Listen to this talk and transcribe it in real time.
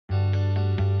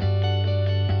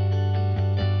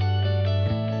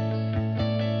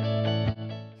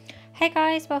Hey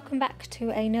guys, welcome back to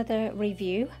another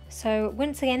review. So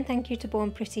once again, thank you to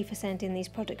Born Pretty for sending these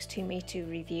products to me to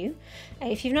review.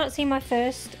 If you've not seen my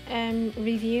first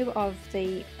review of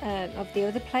the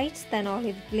other plates, then I'll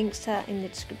leave links to that in the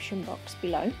description box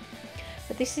below.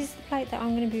 But this is the plate that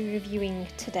I'm going to be reviewing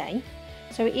today.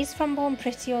 So it is from Born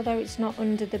Pretty, although it's not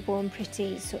under the Born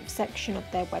Pretty sort of section of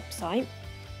their website.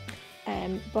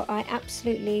 But I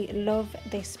absolutely love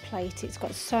this plate. It's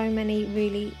got so many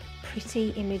really pretty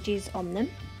images on them.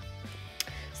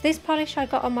 So this polish I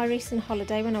got on my recent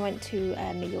holiday when I went to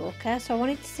Mallorca, so I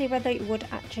wanted to see whether it would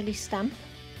actually stamp.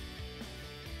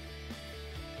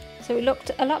 So it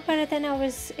looked a lot better than I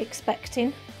was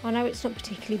expecting. I know it's not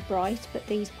particularly bright, but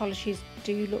these polishes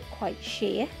do look quite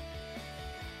sheer.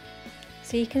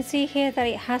 So you can see here that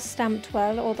it has stamped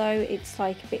well, although it's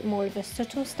like a bit more of a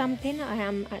subtle stamping. I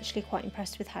am actually quite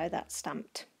impressed with how that's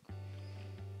stamped.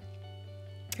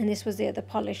 And this was the other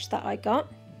polish that I got.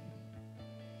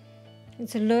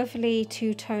 It's a lovely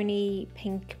two-tony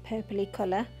pink purpley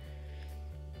colour.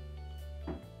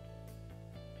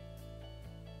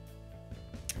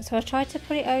 So I tried to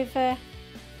put it over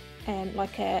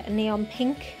like a neon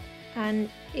pink, and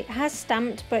it has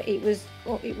stamped, but it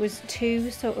was too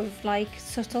sort of like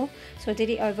subtle, so I did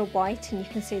it over white, and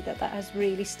you can see that that has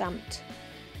really stamped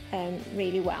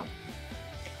really well.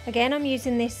 Again, I'm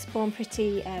using this Born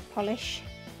Pretty polish.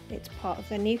 It's part of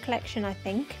the new collection, I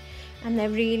think, and they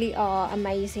really are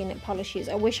amazing at polishes.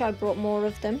 I wish I brought more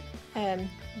of them,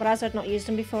 but as I'd not used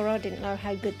them before, I didn't know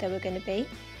how good they were going to be.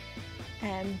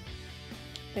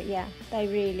 But yeah, they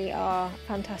really are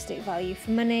fantastic value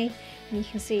for money, and you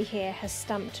can see here has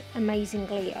stamped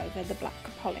amazingly over the black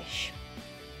polish.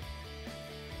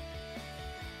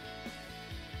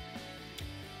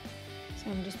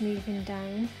 So I'm just moving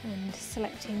down and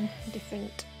selecting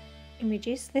different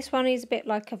images. This one is a bit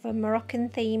like of a Moroccan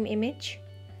theme image.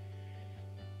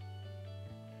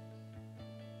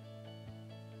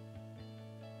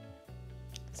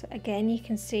 So again, you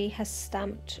can see has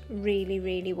stamped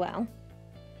really well.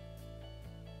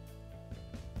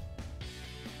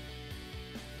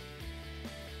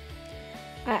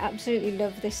 I absolutely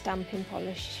love this stamping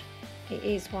polish. It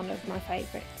is one of my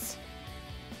favourites.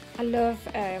 I love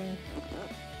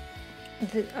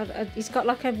it's got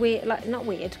like a weird, like not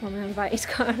weird, it's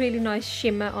got a really nice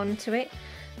shimmer onto it.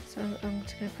 So I'm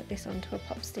just going to put this onto a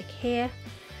pop stick here,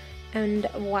 and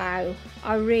wow,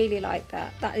 I really like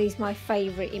that. That is my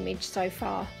favourite image so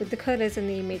far. With the colours and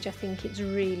the image, I think it's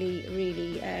really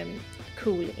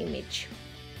cool image.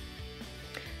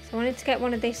 So I wanted to get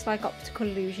one of this like optical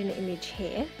illusion image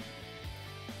here.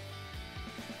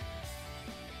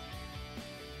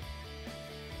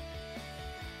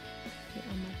 Put it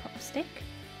on my pop stick.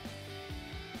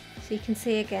 So you can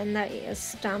see again that it has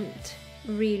stamped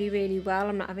really well.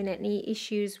 I'm not having any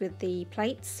issues with the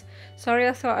plates. Sorry,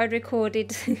 I thought I'd recorded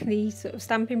the sort of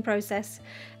stamping process,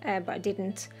 but I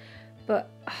didn't. But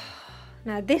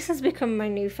now this has become my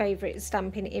new favourite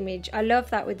stamping image. I love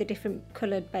that with the different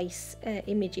coloured base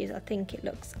images. I think it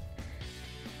looks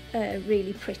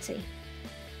really pretty.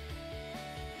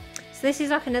 So this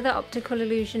is like another optical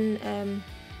illusion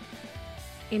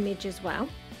image as well.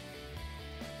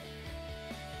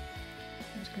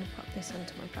 I'm just going to pop this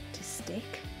onto my practice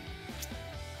stick.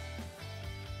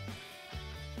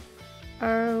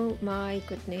 Oh my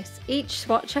goodness, each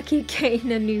swatch I keep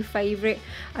getting a new favourite.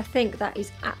 I think that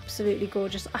is absolutely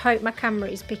gorgeous. I hope my camera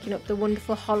is picking up the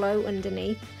wonderful hollow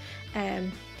underneath. I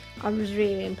was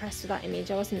really impressed with that image.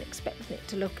 I wasn't expecting it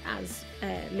to look as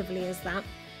lovely as that.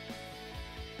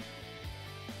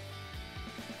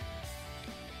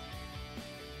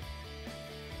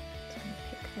 So I'm going to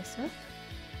pick this up.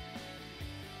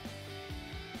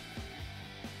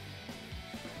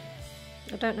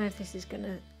 I don't know if this is going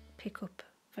to pick up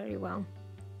very well.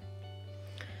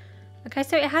 Okay,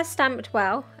 so it has stamped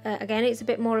well. Again, it's a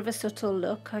bit more of a subtle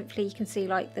look. Hopefully you can see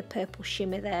like the purple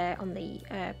shimmer there on the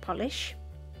polish.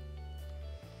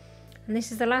 And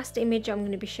this is the last image I'm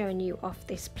going to be showing you off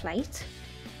this plate.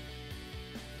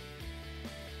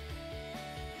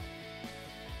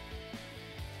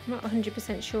 I'm not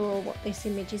 100% sure what this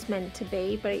image is meant to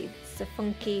be, but it's a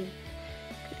funky,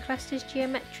 classed as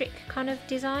geometric kind of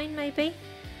design maybe.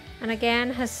 And again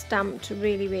has stamped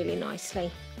really nicely.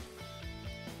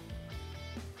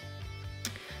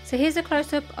 So here's a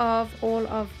close-up of all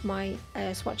of my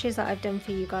swatches that I've done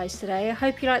for you guys today. I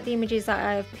hope you like the images that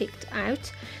I have picked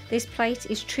out. This plate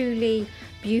is truly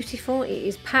beautiful. It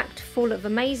is packed full of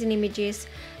amazing images,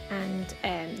 and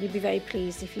you'd be very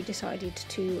pleased if you decided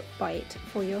to buy it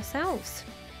for yourselves.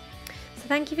 So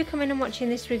thank you for coming and watching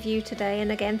this review today,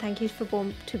 and again thank you to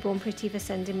Born Pretty for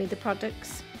sending me the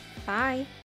products. Bye.